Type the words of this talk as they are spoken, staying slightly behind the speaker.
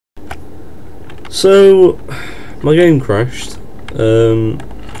So, my game crashed.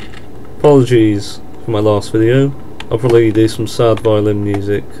 Apologies for my last video. I'll probably do some sad violin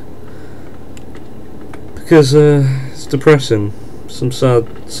music because it's depressing, some sad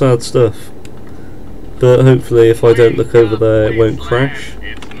stuff. But hopefully, if I don't look over there, it won't crash.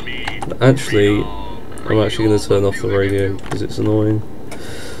 But actually, I'm actually going to turn off the radio because it's annoying.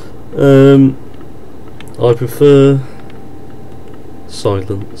 I prefer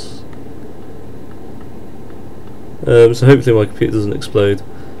silence. So hopefully my computer doesn't explode.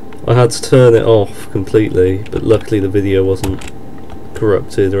 I had to turn it off completely, but luckily the video wasn't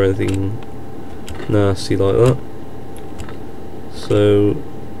corrupted or anything nasty like that. So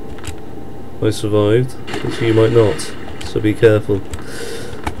I survived, but you might not, so be careful.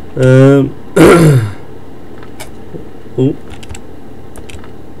 Oh,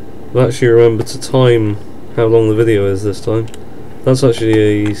 I've actually remembered to time how long the video is this time. That's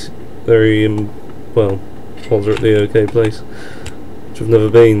actually a very well, moderately okay place, which I've never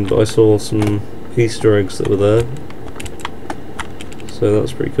been, but I saw some Easter eggs that were there, so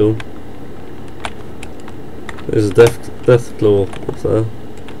that's pretty cool. There's a death claw up there,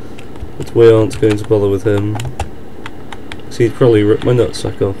 but we aren't going to bother with him because he'd probably rip my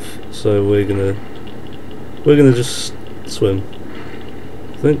nutsack off. So we're gonna just swim,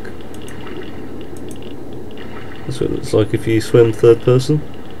 I think. That's what it looks like if you swim third person.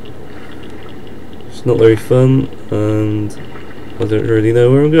 It's not very fun, and I don't really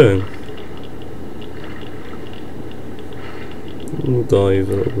know where I'm going. We'll dive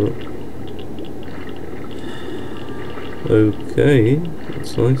a little bit. Okay,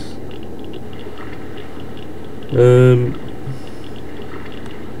 that's nice.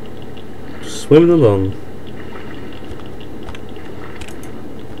 Swimming along.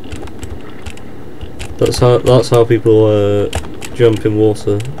 That's how people jump in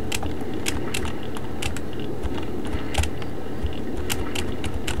water.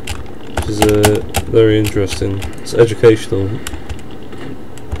 Which is very interesting. It's educational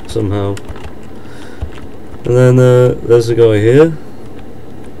somehow. And then there's a guy here.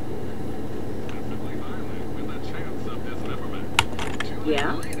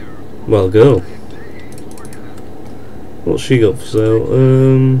 Yeah. Well, girl. What's she got for sale?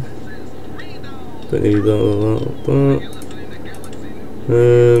 Don't need that.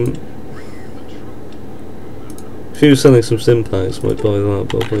 If she was selling some sim packs, might buy that,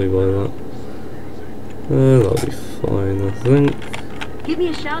 but I'll probably buy that. That'll be fine, I think. Give me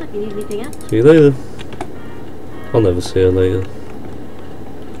a shout if you need anything else. See you later. I'll never see her later.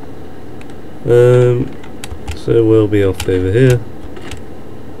 So we'll be off over here.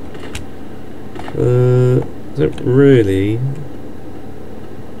 Don't really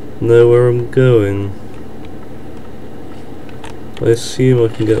know where I'm going. I assume I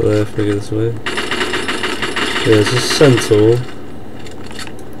can get there if I go this way. Yeah, there's a centaur.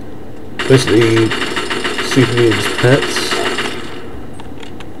 Basically, super mutants' pets,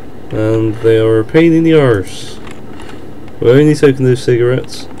 and they are a pain in the arse. We're only taking those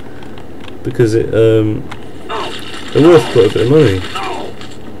cigarettes because they're worth quite a bit of money.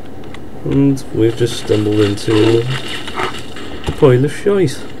 And we've just stumbled into a pile of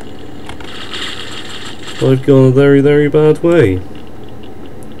shite. I've gone a very, very bad way.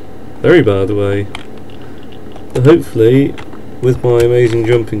 Very bad way. But hopefully, with my amazing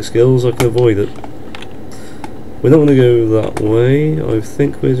jumping skills, I can avoid it. We're not going to go that way. I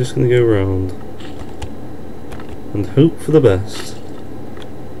think we're just going to go round. And hope for the best.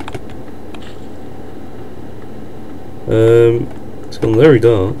 It's gone very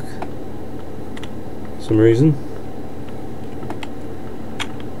dark. For some reason.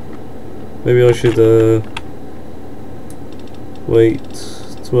 Maybe I should wait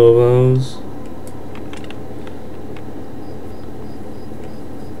 12 hours.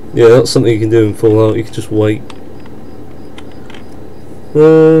 Yeah, that's something you can do in Fallout. You can just wait.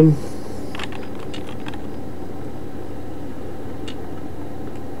 That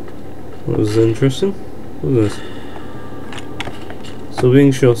was interesting. What was this? Still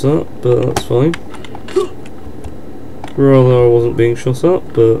being shot at, but that's fine. Rather, I wasn't being shot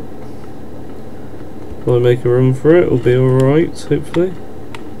at, but if I make a run for it, it'll be alright, hopefully.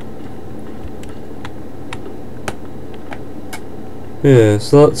 Yeah,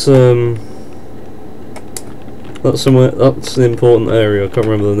 so that's somewhere. That's an important area. I can't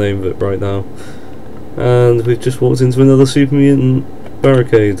remember the name of it right now. And we've just walked into another super mutant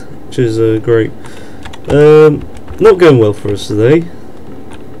barricade, which is great. Not going well for us today.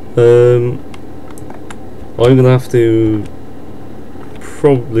 I'm gonna have to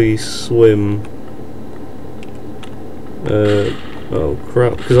probably swim Oh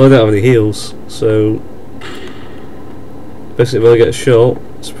crap, because I don't have any heals, so basically if I get a shot,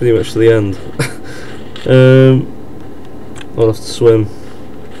 it's pretty much to the end. I'll have to swim.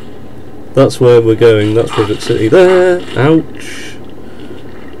 That's where we're going, that's Rivet City. There! Ouch!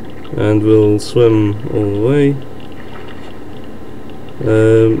 And we'll swim all the way.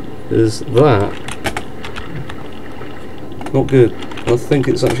 Is that not good? I think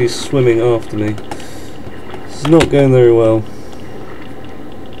it's actually swimming after me. This is not going very well.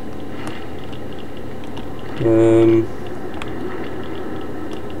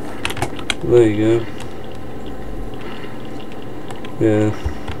 There you go. Yeah.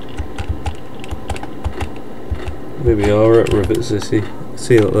 There we are at Rivet City.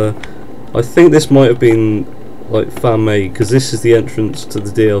 See that there? I think this might have been like fan made, because this is the entrance to the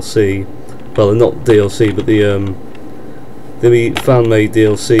DLC. Well, not DLC, but the fan made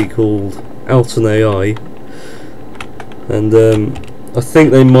DLC called Alton AI. And I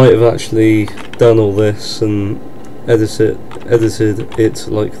think they might have actually done all this and edited it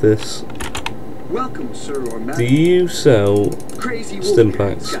like this. Welcome, sir or madam. Do you sell Crazy stim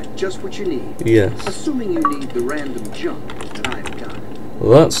Wolfman's packs? got just what you need. Yes. Assuming you need the random junk that I've got.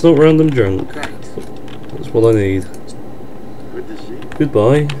 Well, that's not random junk. Thanks. That's what I need. Good to see you.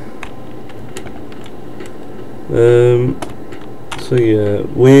 Goodbye. So yeah,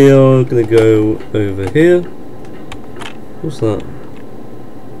 we are gonna go over here. What's that?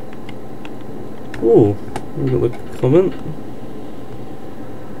 Oh, we've got the comment.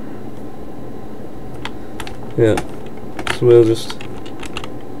 Yeah, so we'll just...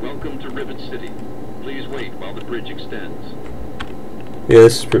 Welcome to Rivet City. Please wait while the bridge extends. Yeah,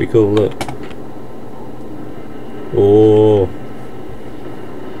 this is pretty cool, look. Oh.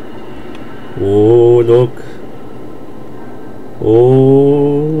 Oh, look.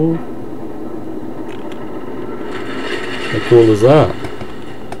 Oh. How cool is that?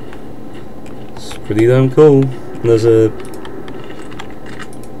 It's pretty damn cool. And there's a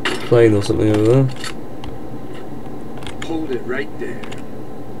plane or something over there. Hold it right there.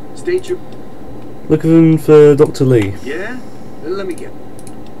 State your... Looking for Dr. Lee. Yeah? Let me get...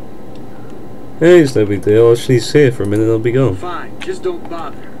 Hey, it's no big deal. She's here for a minute and I'll be gone. Fine, just don't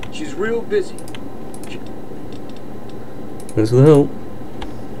bother her. She's real busy. Thanks for the help.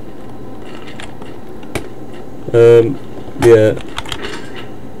 Yeah.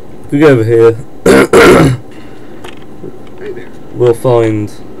 If we go over here, Hey there. we'll find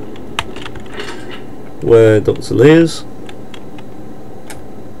where Dr. Lee is.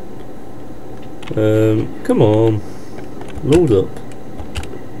 Come on. Load up.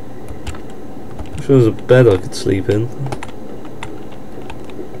 I'm sure there's a bed I could sleep in.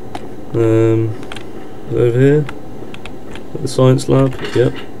 Over here. At the science lab,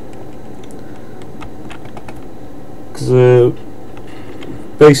 yep. Because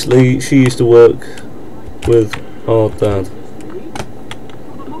basically she used to work with our dad.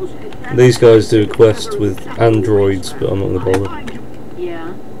 These guys do a quest with androids, but I'm not going to bother.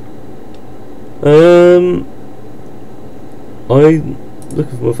 Yeah. I'm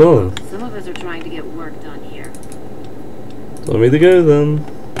looking for my father. Some of us are trying to get work done here. Time me to go then.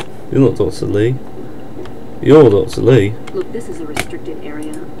 You're not Dr. Lee. You're Dr. Lee. Look, this is a restricted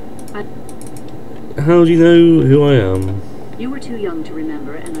area. How do you know who I am? You were too young to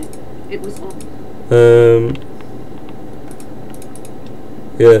remember, and it was all...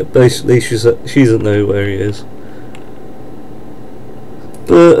 Yeah, basically she doesn't know where he is.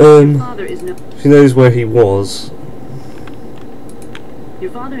 But, Your father is no... she knows where he was.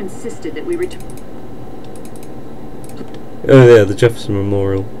 Your father insisted that we return... Oh yeah, the Jefferson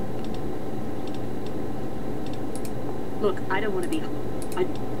Memorial. Look, I don't want to be...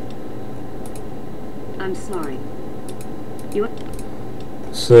 I'm sorry. You...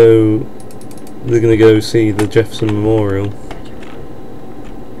 So, they're gonna go see the Jefferson Memorial.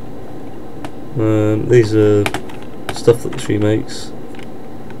 These are stuff that she makes.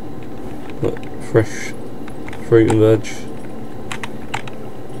 Like fresh fruit and veg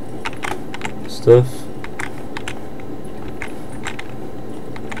stuff.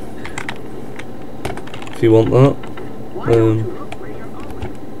 If you want that.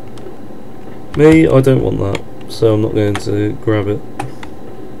 Me, I don't want that, so I'm not going to grab it.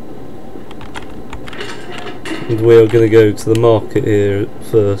 And we are going to go to the market here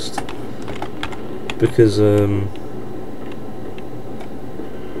first, because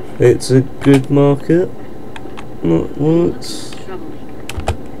it's a good market. Not what?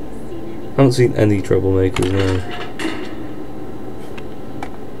 I haven't seen any troublemakers now.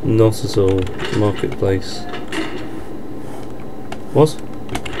 Not at all. Marketplace. What?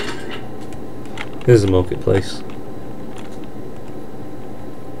 Here's the marketplace.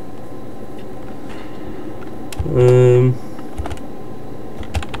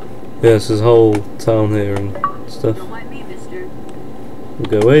 Yeah, there's a whole town here and stuff. Don't mind me, mister. We'll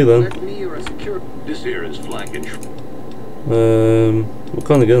go away then. Let me or a secure. This here is flank and What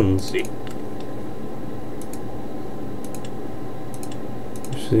kind of guns?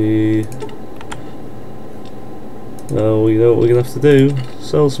 See. Oh, you know what we're gonna have to do?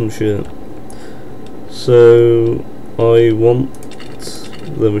 Sell some shit. So I want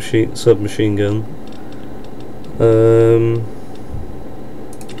the submachine gun.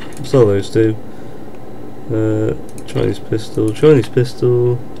 Sell those two. Chinese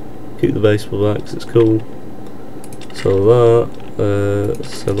pistol. Keep the baseball bat 'cause it's cool. Sell that.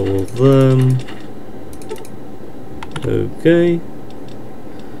 Sell all of them. Okay.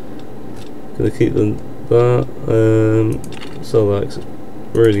 Gonna keep that. Sell that 'cause it's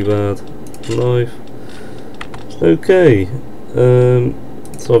really bad knife. Okay.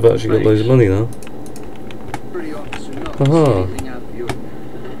 So I've actually got loads of money now. Pretty officer knows. Aha. Anything out of the ordinary.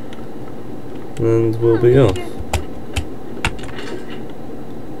 And we'll be off.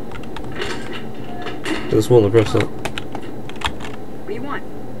 I just want to press that. What do you want?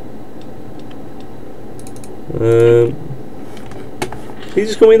 He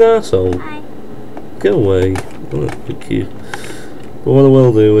just called me an arsehole. Hi. Go away. Oh, thank you. But what I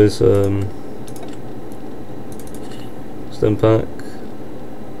will do is stem pack,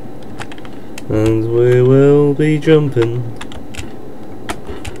 and we will be jumping,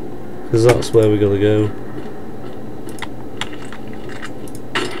 because that's where we gotta go.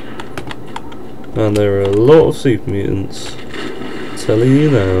 And there are a lot of super mutants, I'm telling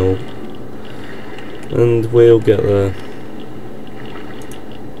you now, and we'll get there.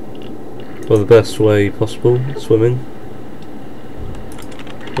 By the best way possible, swimming.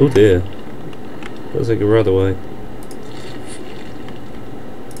 Oh dear, let's take a ride away.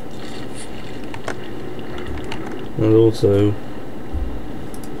 And also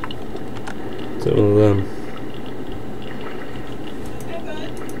take one of them.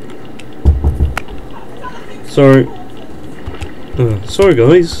 Sorry. Sorry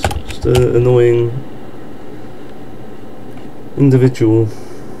guys, just an annoying individual.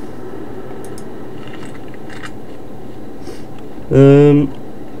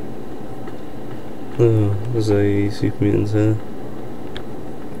 Oh, there's a super mutant here.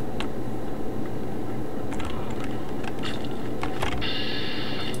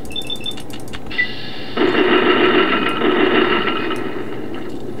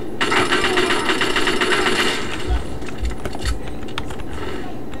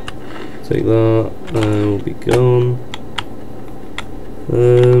 Take that, we'll be gone.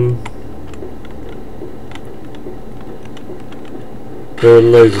 There are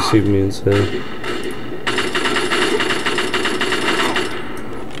loads of super mutants here.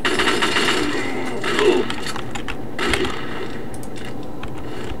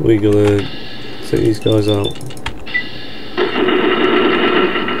 We gotta take these guys out.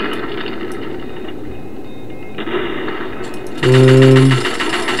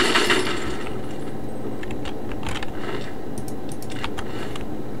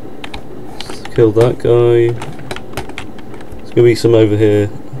 Killed that guy. There's gonna be some over here.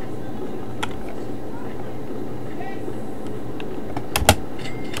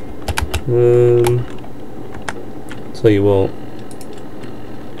 Tell you what.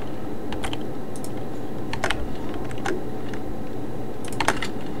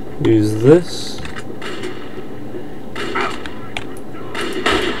 Use this.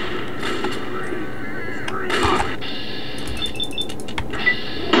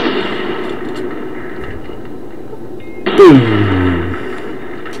 Boom!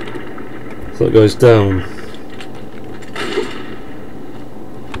 So that goes down.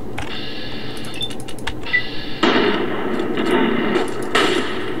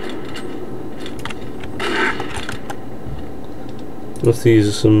 I'll have to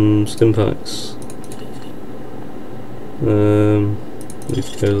use some stim packs. Need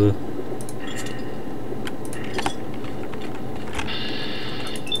to go there.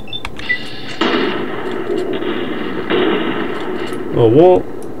 Oh, what?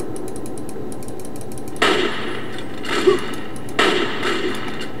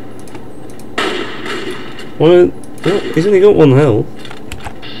 What? He's only got one health.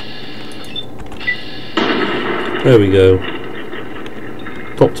 There we go.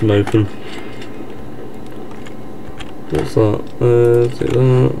 Popped him open. What's that? Take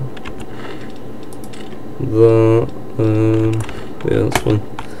that. That. Yeah, that's fine.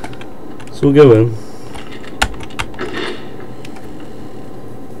 So we'll go in.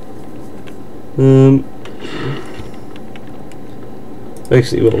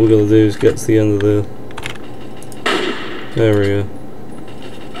 Basically what we're going to do is get to the end of the area.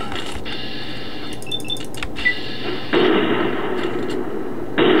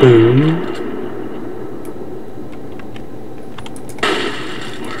 Boom.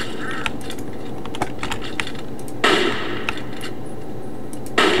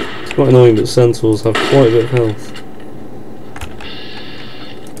 It's quite annoying that centaurs have quite a bit of health.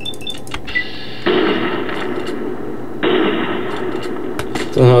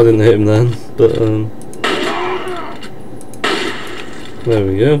 Don't know how I didn't hit him then, but there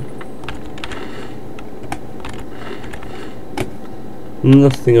we go.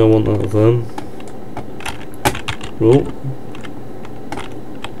 Nothing I want out of them. Oh.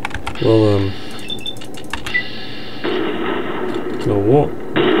 Well oh, what?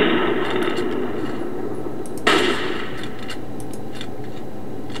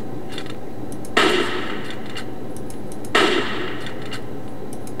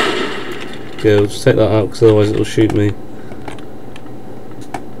 Okay, we'll just take that out because otherwise it'll shoot me.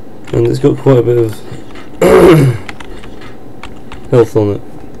 And it's got quite a bit of health on it.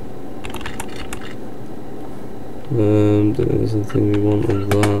 Don't think there's anything we want on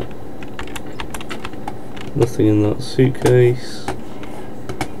that. Nothing in that suitcase.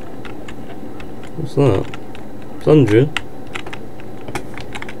 What's that? Plunger?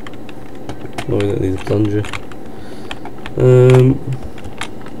 Oh, we don't need a plunger. Boom.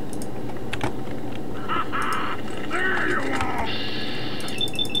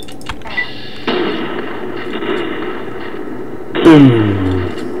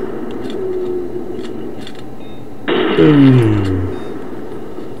 Boom.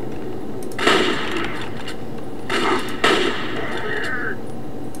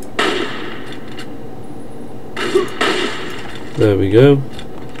 There we go.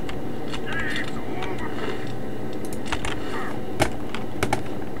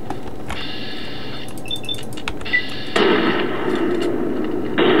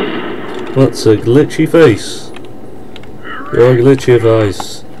 That's a glitchy face. You're glitchy of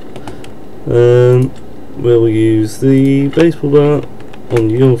ice. We'll use the baseball bat on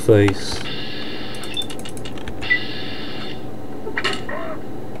your face.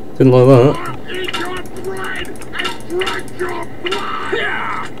 Didn't like that. Eat your bread and drink your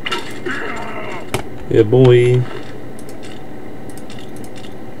blood! Yeah, boy.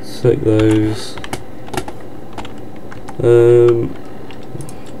 Take those.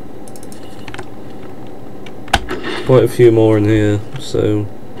 Quite a few more in here, so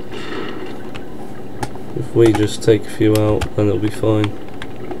if we just take a few out, then it'll be fine.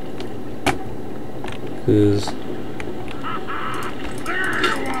 Because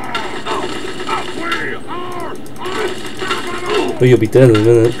well, you'll be dead in a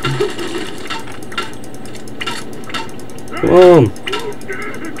minute. Come on!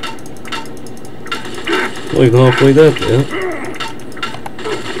 Not even halfway dead yet.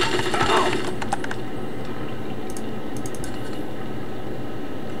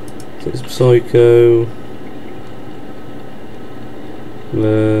 Psycho.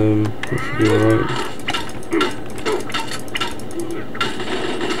 That should be alright.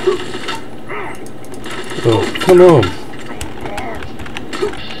 Oh, come on!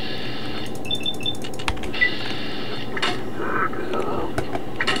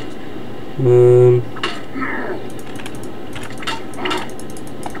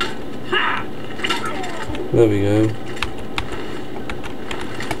 There we go.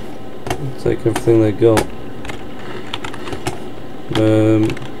 Take everything they got.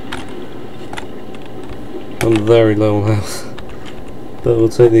 I'm very low on health, but we'll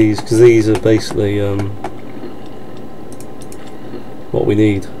take these because these are basically what we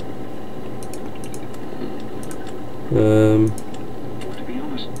need. To be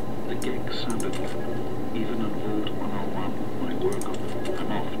honest, the gig sounded even on Vault 101 might work on.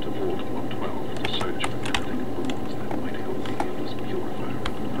 I'm off to Vault 112 to search for anything in bronze that might help me get this purifier up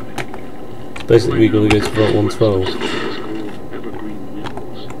and running. Basically, we're going to go to Vault 112. It's called Evergreen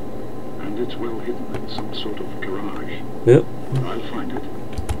Minerals, and it's well hidden in some sort of garage. Yep. I'll find it.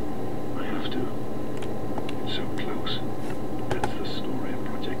 I have to. It's so close. That's the story of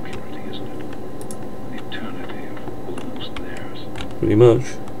Project Purity, isn't it? An eternity of almost theirs. Pretty much.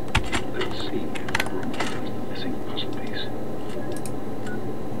 Let's see if bronze has the missing puzzle piece.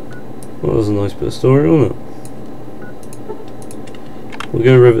 Well, that was a nice bit of story, wasn't it? We'll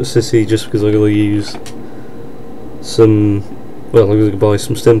go Rivet City just because I'm going to use some. Well, I'm going to buy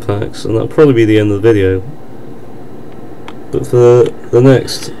some stim packs, and that'll probably be the end of the video. But for the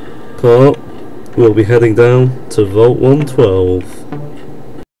next part, we'll be heading down to Vault 112.